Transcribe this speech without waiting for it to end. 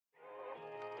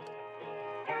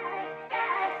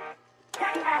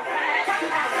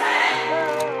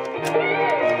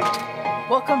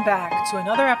Welcome back to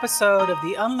another episode of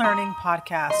the Unlearning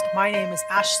Podcast. My name is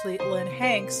Ashley Lynn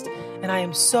Hangst, and I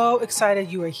am so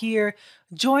excited you are here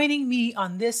joining me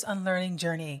on this unlearning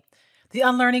journey. The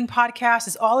Unlearning Podcast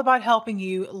is all about helping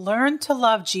you learn to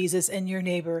love Jesus and your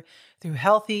neighbor through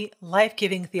healthy,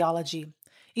 life-giving theology.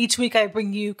 Each week, I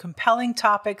bring you compelling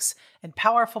topics and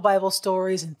powerful Bible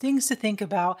stories and things to think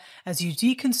about as you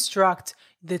deconstruct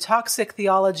the toxic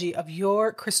theology of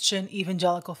your Christian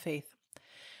evangelical faith.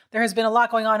 There has been a lot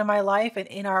going on in my life and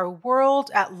in our world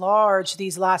at large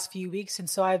these last few weeks, and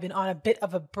so I've been on a bit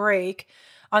of a break.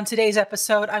 On today's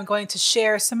episode, I'm going to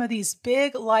share some of these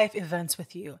big life events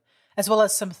with you, as well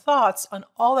as some thoughts on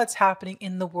all that's happening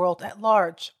in the world at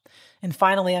large. And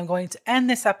finally, I'm going to end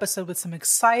this episode with some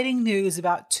exciting news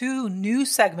about 2 new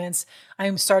segments I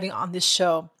am starting on this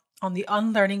show, on the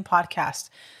Unlearning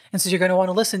Podcast. And so you're going to want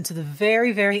to listen to the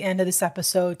very, very end of this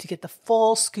episode to get the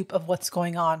full scoop of what's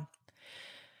going on.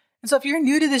 And so if you're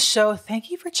new to this show,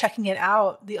 thank you for checking it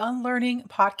out. The Unlearning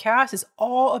Podcast is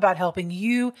all about helping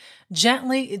you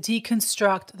gently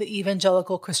deconstruct the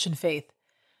evangelical Christian faith.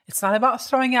 It's not about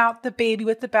throwing out the baby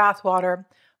with the bathwater,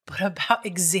 but about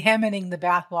examining the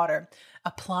bathwater,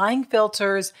 applying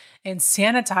filters and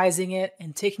sanitizing it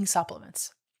and taking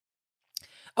supplements.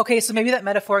 Okay, so maybe that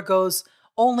metaphor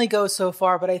only goes so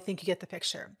far, but I think you get the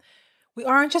picture. We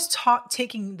aren't just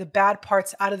taking the bad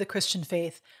parts out of the Christian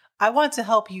faith. I want to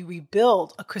help you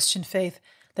rebuild a Christian faith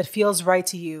that feels right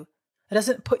to you, that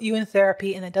doesn't put you in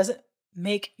therapy and that doesn't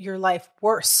make your life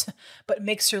worse, but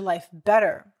makes your life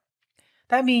better.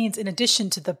 That means in addition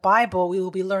to the Bible, we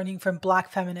will be learning from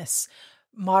Black feminists,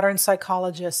 modern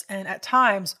psychologists, and at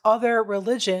times other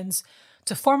religions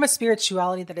to form a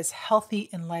spirituality that is healthy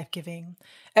and life-giving.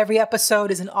 Every episode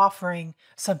is an offering,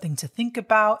 something to think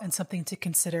about and something to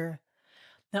consider.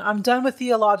 Now, I'm done with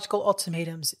theological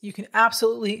ultimatums. You can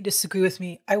absolutely disagree with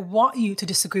me. I want you to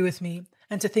disagree with me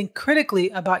and to think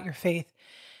critically about your faith.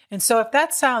 And so if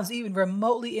that sounds even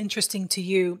remotely interesting to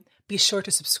you, be sure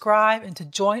to subscribe and to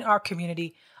join our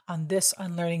community on this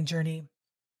unlearning journey.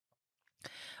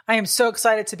 I am so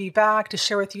excited to be back to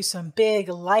share with you some big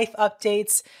life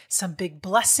updates, some big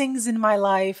blessings in my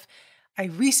life. I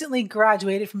recently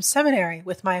graduated from seminary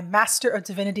with my Master of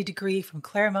Divinity degree from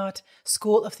Claremont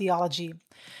School of Theology.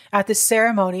 At this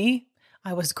ceremony,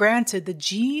 I was granted the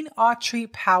Jean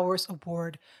Autry Powers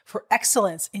Award for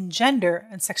Excellence in Gender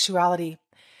and Sexuality.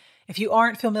 If you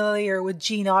aren't familiar with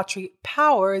Jean Autry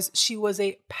Powers, she was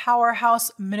a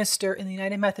powerhouse minister in the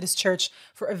United Methodist Church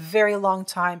for a very long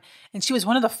time, and she was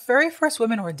one of the very first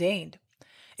women ordained.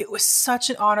 It was such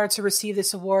an honor to receive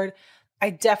this award.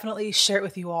 I definitely share it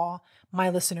with you all, my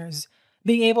listeners.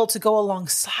 Being able to go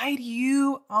alongside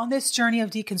you on this journey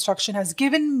of deconstruction has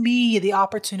given me the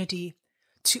opportunity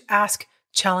to ask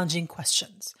challenging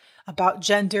questions about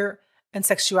gender and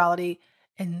sexuality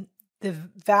and the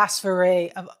vast array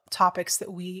of topics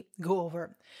that we go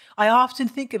over. I often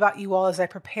think about you all as I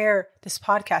prepare this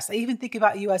podcast. I even think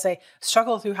about you as I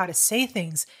struggle through how to say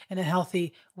things in a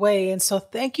healthy way. And so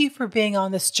thank you for being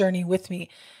on this journey with me.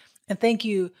 And thank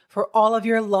you for all of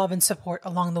your love and support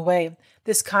along the way.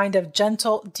 This kind of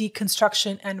gentle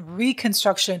deconstruction and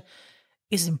reconstruction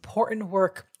is important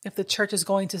work if the church is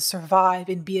going to survive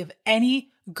and be of any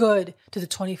good to the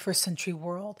 21st century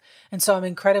world. And so I'm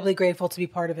incredibly grateful to be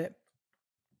part of it.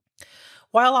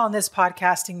 While on this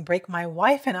podcasting break, my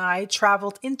wife and I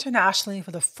traveled internationally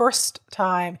for the first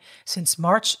time since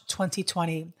March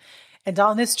 2020. And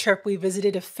on this trip, we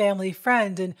visited a family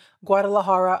friend in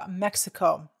Guadalajara,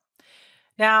 Mexico.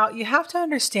 Now, you have to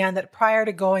understand that prior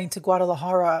to going to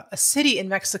Guadalajara, a city in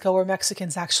Mexico where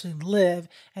Mexicans actually live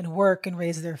and work and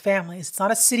raise their families, it's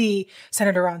not a city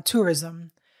centered around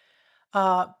tourism.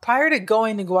 Prior to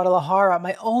going to Guadalajara,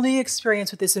 my only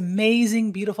experience with this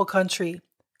amazing, beautiful country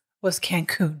was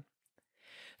Cancun.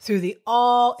 Through the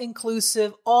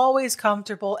all-inclusive, always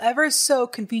comfortable, ever so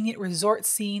convenient resort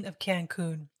scene of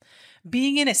Cancun.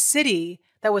 Being in a city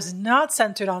that was not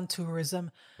centered on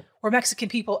tourism, where Mexican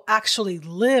people actually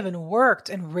live and worked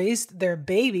and raised their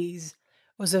babies,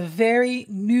 was a very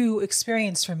new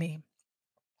experience for me.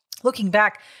 Looking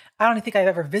back, I don't think I've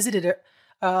ever visited a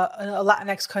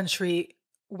Latinx country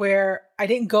where I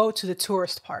didn't go to the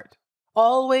tourist part.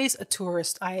 Always a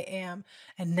tourist I am,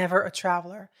 and never a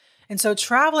traveler. And so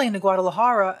traveling to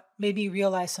Guadalajara made me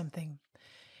realize something.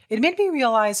 It made me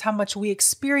realize how much we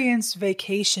experienced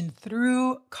vacation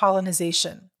through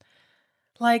colonization.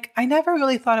 Like, I never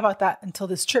really thought about that until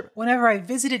this trip. Whenever I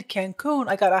visited Cancun,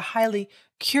 I got a highly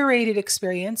curated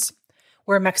experience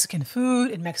where Mexican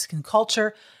food and Mexican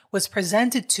culture was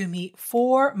presented to me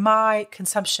for my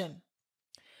consumption.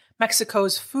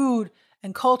 Mexico's food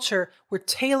and culture were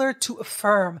tailored to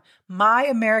affirm my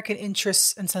American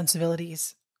interests and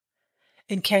sensibilities.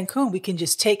 In Cancun, we can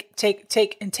just take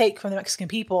from the Mexican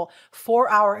people for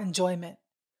our enjoyment.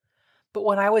 But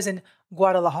when I was in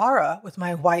Guadalajara with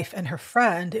my wife and her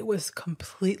friend, it was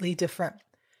completely different.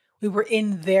 We were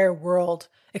in their world,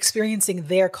 experiencing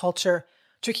their culture,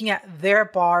 drinking at their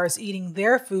bars, eating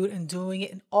their food, and doing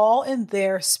it all in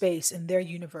their space, in their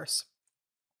universe.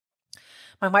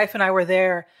 My wife and I were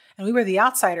there, and we were the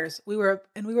outsiders. We were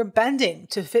bending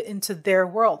to fit into their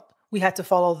world. We had to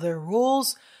follow their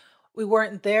rules. We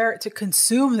weren't there to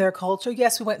consume their culture.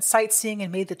 Yes, we went sightseeing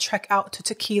and made the trek out to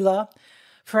Tequila.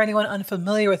 For anyone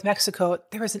unfamiliar with Mexico,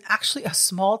 there is actually a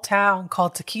small town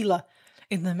called Tequila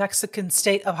in the Mexican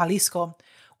state of Jalisco,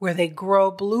 where they grow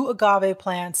blue agave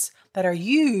plants that are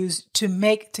used to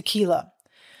make tequila.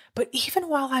 But even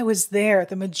while I was there,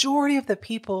 the majority of the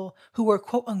people who were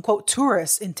quote unquote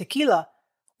tourists in Tequila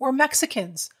were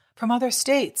Mexicans from other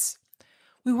states.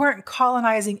 We weren't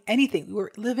colonizing anything. We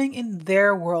were living in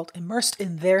their world, immersed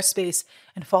in their space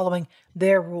and following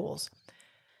their rules.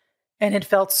 And it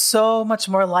felt so much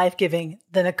more life-giving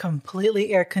than a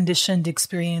completely air-conditioned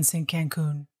experience in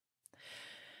Cancun.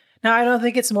 Now, I don't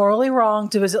think it's morally wrong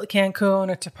to visit Cancun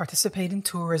or to participate in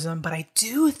tourism, but I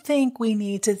do think we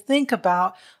need to think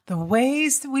about the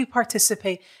ways that we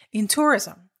participate in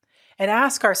tourism and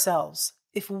ask ourselves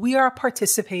if we are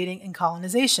participating in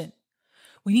colonization.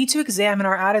 We need to examine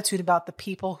our attitude about the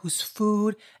people whose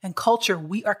food and culture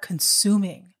we are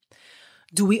consuming.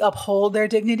 Do we uphold their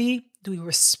dignity? Do we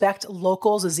respect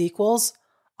locals as equals,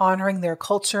 honoring their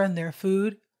culture and their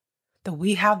food that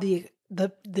we have the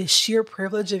sheer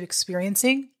privilege of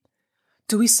experiencing?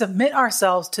 Do we submit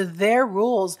ourselves to their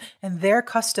rules and their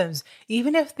customs,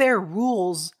 even if their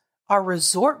rules are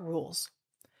resort rules?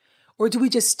 Or do we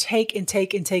just take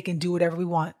and do whatever we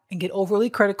want and get overly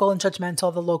critical and judgmental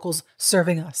of the locals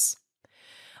serving us?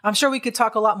 I'm sure we could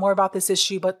talk a lot more about this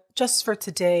issue, but just for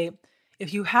today,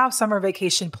 if you have summer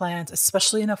vacation plans,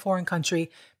 especially in a foreign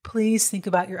country, please think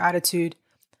about your attitude.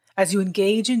 As you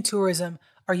engage in tourism,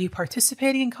 are you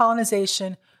participating in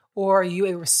colonization, or are you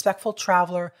a respectful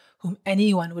traveler whom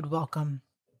anyone would welcome?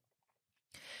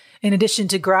 In addition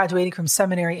to graduating from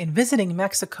seminary and visiting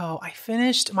Mexico, I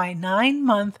finished my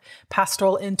 9-month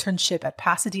pastoral internship at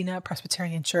Pasadena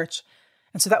Presbyterian Church.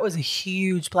 And so that was a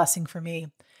huge blessing for me.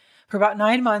 For about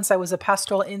 9 months, I was a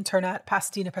pastoral intern at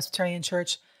Pasadena Presbyterian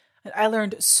Church, and I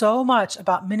learned so much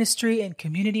about ministry and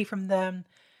community from them.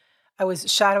 I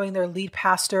was shadowing their lead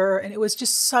pastor, and it was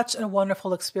just such a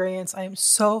wonderful experience. I am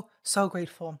so, so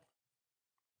grateful.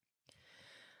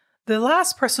 The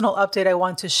last personal update I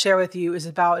want to share with you is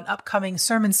about an upcoming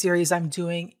sermon series I'm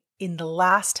doing in the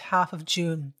last half of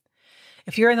June.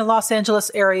 If you're in the Los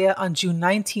Angeles area on June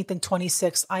 19th and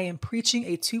 26th, I am preaching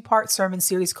a 2-part sermon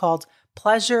series called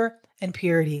Pleasure and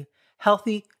Purity,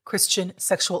 Healthy Christian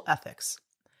Sexual Ethics.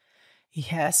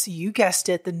 Yes, you guessed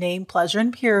it. The name Pleasure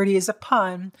and Purity is a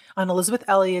pun on Elizabeth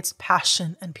Elliot's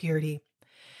Passion and Purity.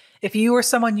 If you or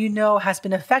someone you know has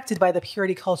been affected by the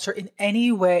purity culture in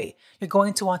any way, you're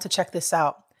going to want to check this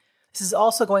out. This is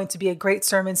also going to be a great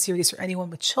sermon series for anyone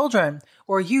with children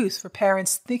or youth, for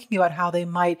parents thinking about how they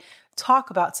might talk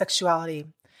about sexuality.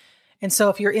 And so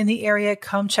if you're in the area,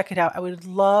 come check it out. I would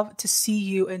love to see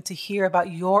you and to hear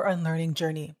about your unlearning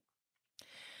journey.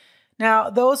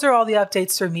 Now, those are all the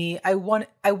updates for me. I want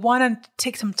to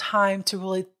take some time to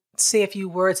really say a few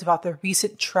words about the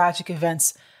recent tragic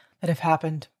events that have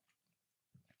happened.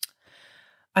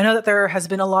 I know that there has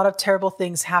been a lot of terrible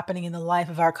things happening in the life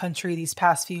of our country these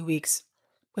past few weeks,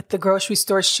 with the grocery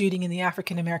store shooting in the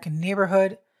African American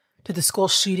neighborhood to the school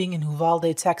shooting in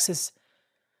Uvalde, Texas.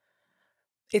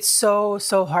 It's so,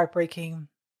 so heartbreaking.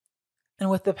 And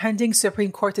with the pending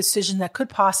Supreme Court decision that could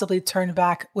possibly turn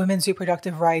back women's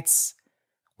reproductive rights,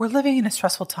 we're living in a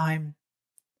stressful time.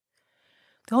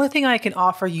 The only thing I can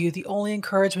offer you, the only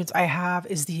encouragement I have,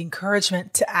 is the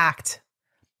encouragement to act.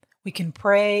 We can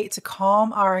pray to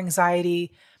calm our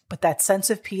anxiety, but that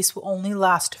sense of peace will only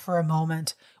last for a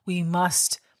moment. We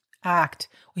must act.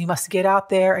 We must get out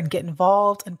there and get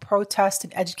involved and protest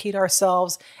and educate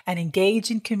ourselves and engage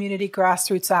in community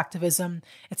grassroots activism.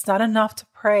 It's not enough to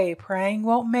pray. Praying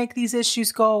won't make these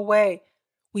issues go away.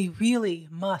 We really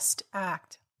must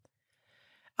act.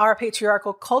 Our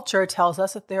patriarchal culture tells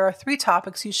us that there are 3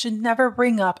 topics you should never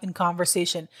bring up in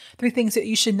conversation. 3 things that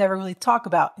you should never really talk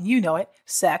about. And you know it: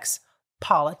 sex,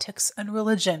 politics, and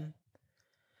religion.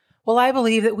 Well, I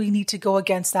believe that we need to go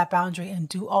against that boundary and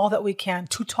do all that we can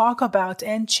to talk about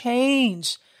and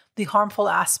change the harmful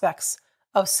aspects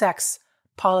of sex,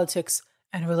 politics,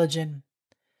 and religion.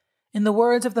 In the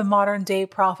words of the modern day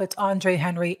prophet Andre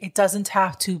Henry, it doesn't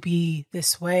have to be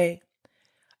this way.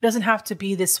 It doesn't have to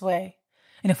be this way.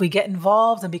 And if we get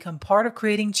involved and become part of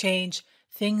creating change,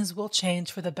 things will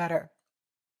change for the better.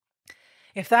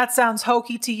 If that sounds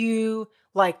hokey to you,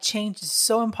 like change is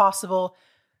so impossible,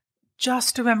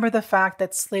 just remember the fact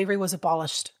that slavery was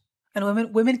abolished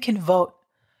and women can vote,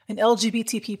 and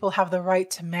LGBT people have the right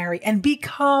to marry and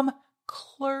become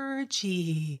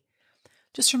clergy.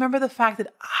 Just remember the fact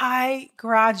that I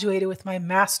graduated with my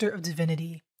Master of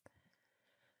Divinity.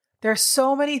 There are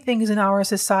so many things in our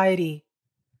society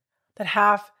that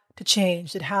have to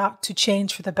change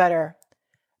for the better.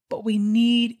 But we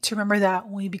need to remember that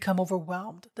when we become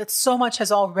overwhelmed, that so much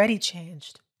has already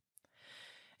changed.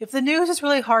 If the news is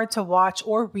really hard to watch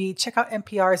or read, check out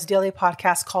NPR's daily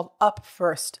podcast called Up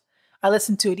First. I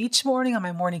listen to it each morning on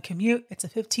my morning commute. It's a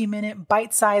 15-minute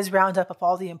bite-sized roundup of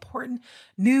all the important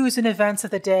news and events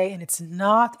of the day, and it's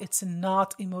not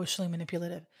emotionally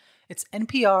manipulative. It's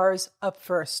NPR's Up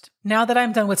First. Now that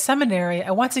I'm done with seminary,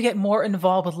 I want to get more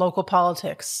involved with local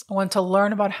politics. I want to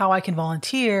learn about how I can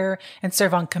volunteer and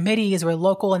serve on committees where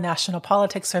local and national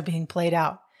politics are being played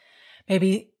out.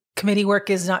 Maybe committee work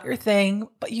is not your thing,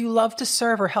 but you love to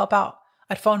serve or help out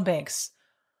at phone banks.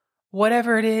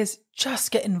 Whatever it is,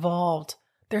 just get involved.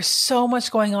 There's so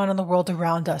much going on in the world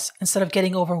around us. Instead of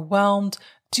getting overwhelmed,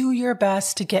 do your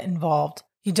best to get involved.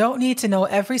 You don't need to know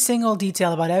every single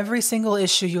detail about every single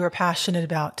issue you are passionate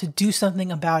about to do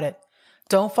something about it.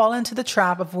 Don't fall into the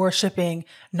trap of worshiping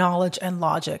knowledge and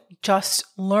logic. Just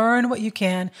learn what you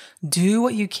can, do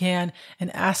what you can,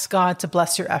 and ask God to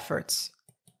bless your efforts.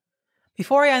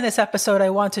 Before I end this episode, I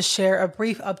want to share a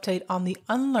brief update on the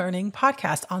Unlearning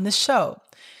Podcast on this show.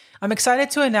 I'm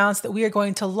excited to announce that we are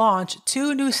going to launch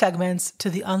 2 new segments to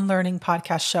the Unlearning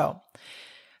Podcast show.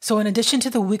 So in addition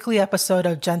to the weekly episode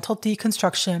of Gentle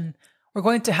Deconstruction, we're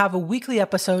going to have a weekly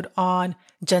episode on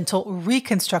gentle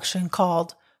reconstruction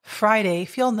called Friday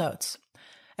Field Notes.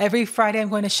 Every Friday, I'm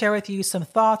going to share with you some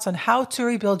thoughts on how to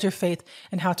rebuild your faith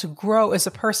and how to grow as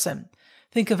a person.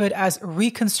 Think of it as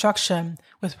reconstruction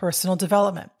with personal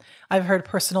development. I've heard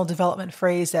personal development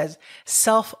phrased as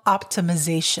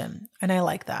self-optimization, and I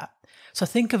like that. So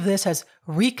think of this as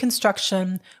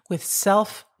reconstruction with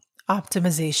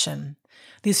self-optimization.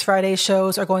 These Friday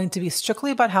shows are going to be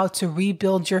strictly about how to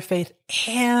rebuild your faith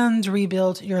and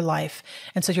rebuild your life.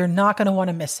 And so you're not going to want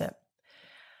to miss it.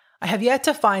 I have yet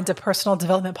to find a personal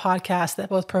development podcast that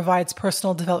both provides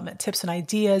personal development tips and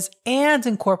ideas and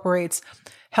incorporates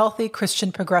healthy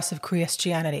Christian progressive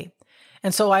Christianity.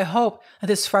 And so I hope that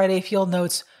this Friday Field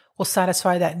Notes will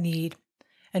satisfy that need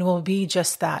and will be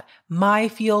just that, my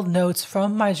field notes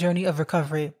from my journey of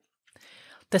recovery.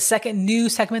 The second new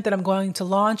segment that I'm going to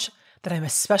launch that I'm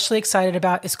especially excited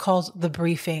about is called The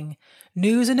Briefing,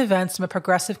 news and events from a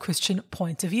progressive Christian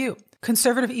point of view.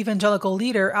 Conservative evangelical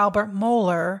leader Albert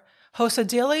Mohler hosts a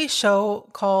daily show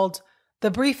called The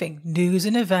Briefing, news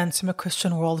and events from a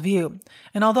Christian worldview.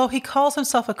 And although he calls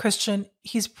himself a Christian,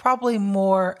 he's probably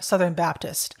more Southern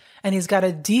Baptist, and he's got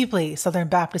a deeply Southern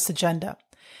Baptist agenda.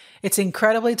 It's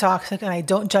incredibly toxic, and I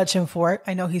don't judge him for it.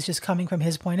 I know he's just coming from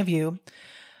his point of view.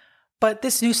 But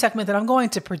this new segment that I'm going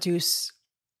to produce,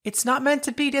 it's not meant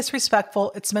to be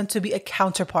disrespectful. It's meant to be a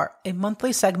counterpart, a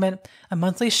monthly segment, a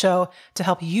monthly show to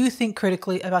help you think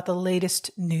critically about the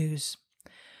latest news.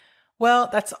 Well,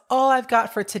 that's all I've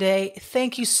got for today.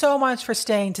 Thank you so much for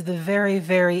staying to the very,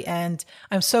 very end.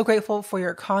 I'm so grateful for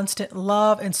your constant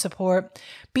love and support.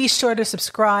 Be sure to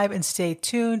subscribe and stay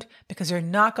tuned because you're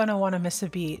not going to want to miss a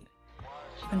beat.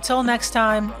 Until next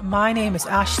time, my name is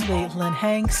Ashley Lynn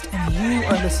Hangst, and you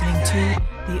are listening to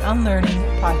the Unlearning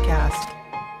Podcast.